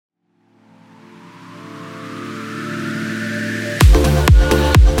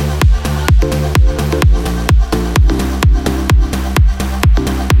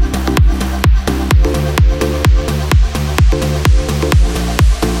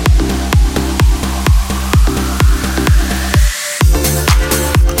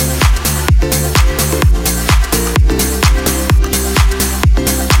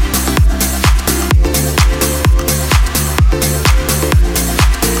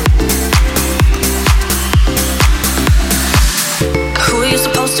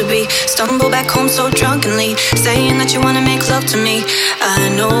Stumble back home so drunkenly, saying that you wanna make love to me. I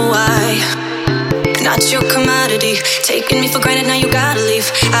know why. Not your commodity, taking me for granted, now you gotta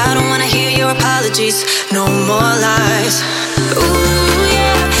leave. I don't wanna hear your apologies, no more lies. Ooh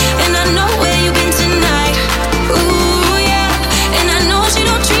yeah, and I know where you've been tonight. Ooh yeah, and I know she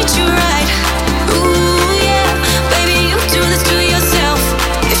don't treat you right. Ooh yeah, baby, you do this to yourself.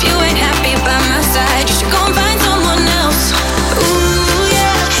 If you ain't happy by my side, you should go and find someone else. Ooh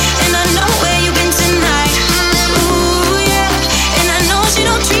yeah, and I know where you've been tonight. Ooh yeah, and I know she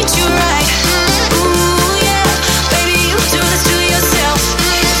don't treat you right. Ooh yeah, baby, you do this to yourself.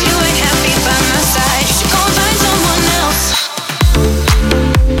 If you ain't happy by my side, you should go and find someone else.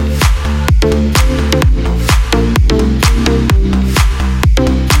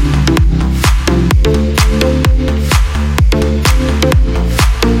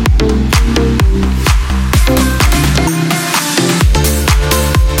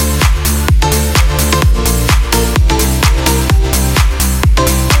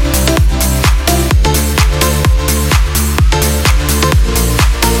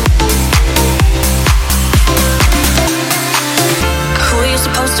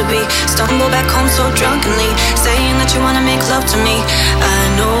 To be. Stumble back home so drunkenly, saying that you wanna make love to me. I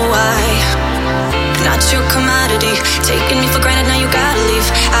know why. Not your commodity, taking me for granted, now you gotta leave.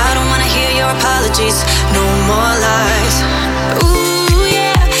 I don't wanna hear your apologies, no more lies. Ooh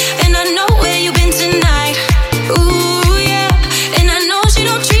yeah, and I know where you've been tonight. Ooh yeah, and I know she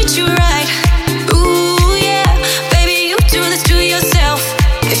don't treat you right. Ooh yeah, baby, you do this to yourself.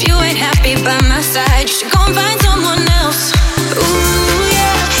 If you ain't happy by my side, you should go and find